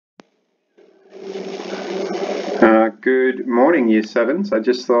Good morning, Year 7s. I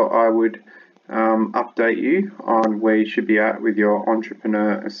just thought I would update you on where you should be at with your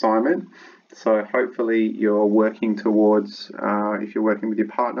entrepreneur assignment. So hopefully you're working towards, if you're working with your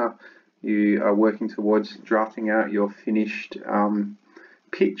partner, you are working towards drafting out your finished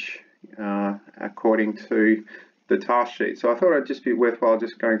pitch according to the task sheet. So I thought it'd just be worthwhile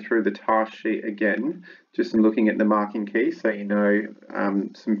just going through the task sheet again, just looking at the marking key so you know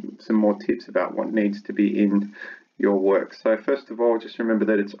some more tips about what needs to be in your work. So first of all, just remember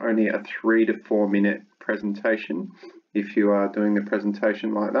that it's only a 3 to 4 minute presentation if you are doing a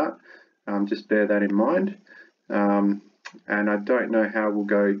presentation like that. Just bear that in mind. And I don't know how we'll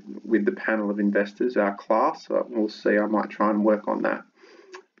go with the panel of investors, our class. We'll see. I might try and work on that.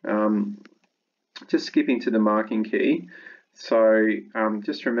 Just skipping to the marking key. So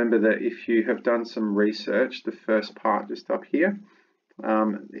just remember that if you have done some research, the first part just up here,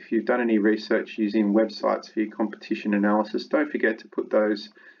 if you've done any research using websites for your competition analysis, don't forget to put those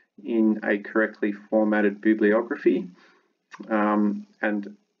in a correctly formatted bibliography.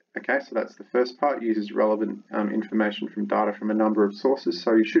 Okay, so that's the first part, uses relevant information from data from a number of sources.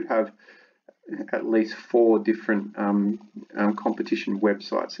 So you should have at least 4 different competition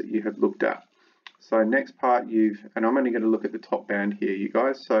websites that you have looked at. So next part, and I'm only going to look at the top band here, you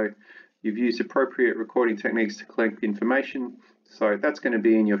guys. So you've used appropriate recording techniques to collect information. So that's going to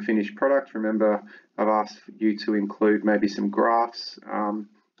be in your finished product. Remember, I've asked you to include maybe some graphs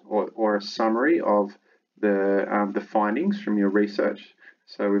or a summary of the findings from your research.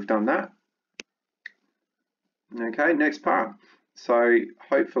 So we've done that. Okay, next part. So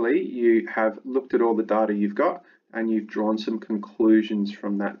hopefully you have looked at all the data you've got and you've drawn some conclusions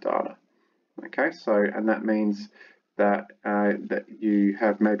from that data. Okay, so and that means that that you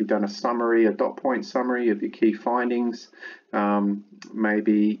have maybe done a summary, a dot point summary of your key findings.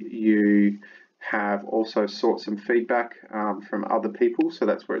 Maybe you have also sought some feedback from other people, so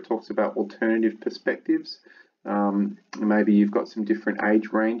that's where it talks about alternative perspectives. Maybe you've got some different age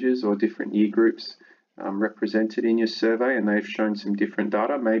ranges or different year groups represented in your survey and they've shown some different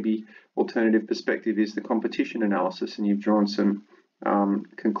data. Maybe alternative perspective is the competition analysis and you've drawn some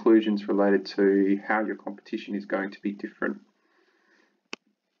conclusions related to how your competition is going to be different.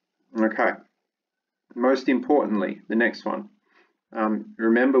 Okay, most importantly, the next one.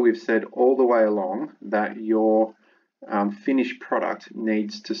 Remember, we've said all the way along that your finished product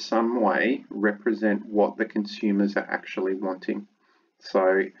needs to some way represent what the consumers are actually wanting.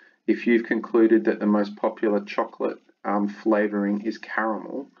 So if you've concluded that the most popular chocolate flavoring is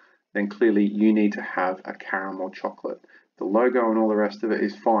caramel, then clearly you need to have a caramel chocolate. The logo and all the rest of it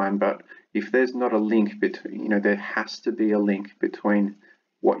is fine, but if there's not a link between, there has to be a link between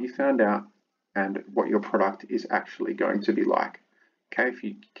what you found out and what your product is actually going to be like. Okay, if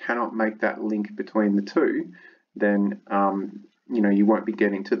you cannot make that link between the two, then you won't be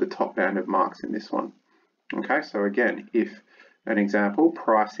getting to the top band of marks in this one. Okay, so again, if an example,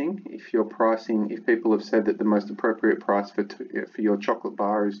 pricing, if people have said that the most appropriate price for your chocolate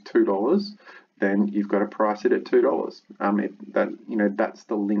bar is $2, then you've got to price it at $2. That's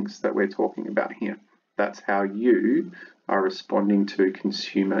the links that we're talking about here. That's how you are responding to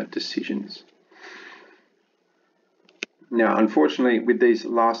consumer decisions. Now, unfortunately, with these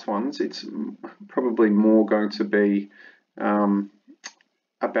last ones, it's probably more going to be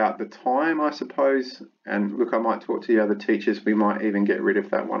about the time, I suppose. And look, I might talk to the other teachers. We might even get rid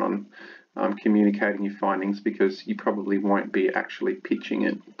of that one on communicating your findings, because you probably won't be actually pitching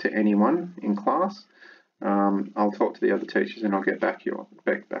it to anyone in class. I'll talk to the other teachers and I'll get back to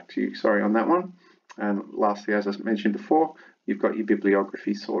you, sorry, on that one. And lastly, as I mentioned before, you've got your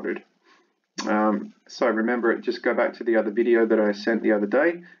bibliography sorted. So remember, just go back to the other video that I sent the other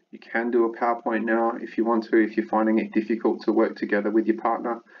day. You can do a PowerPoint now if you want to. If you're finding it difficult to work together with your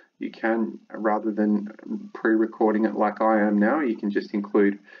partner, you can, rather than pre-recording it like I am now, you can just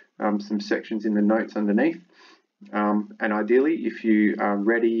include some sections in the notes underneath. And ideally, if you are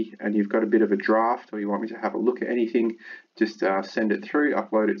ready and you've got a bit of a draft, or you want me to have a look at anything, just send it through,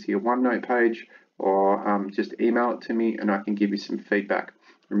 upload it to your OneNote page, or just email it to me and I can give you some feedback.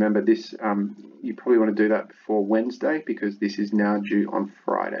 Remember this, you probably want to do that before Wednesday, because this is now due on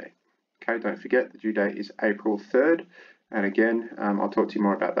Friday. Okay, don't forget the due date is April 3rd. And again, I'll talk to you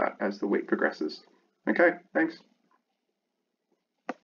more about that as the week progresses. Okay, thanks.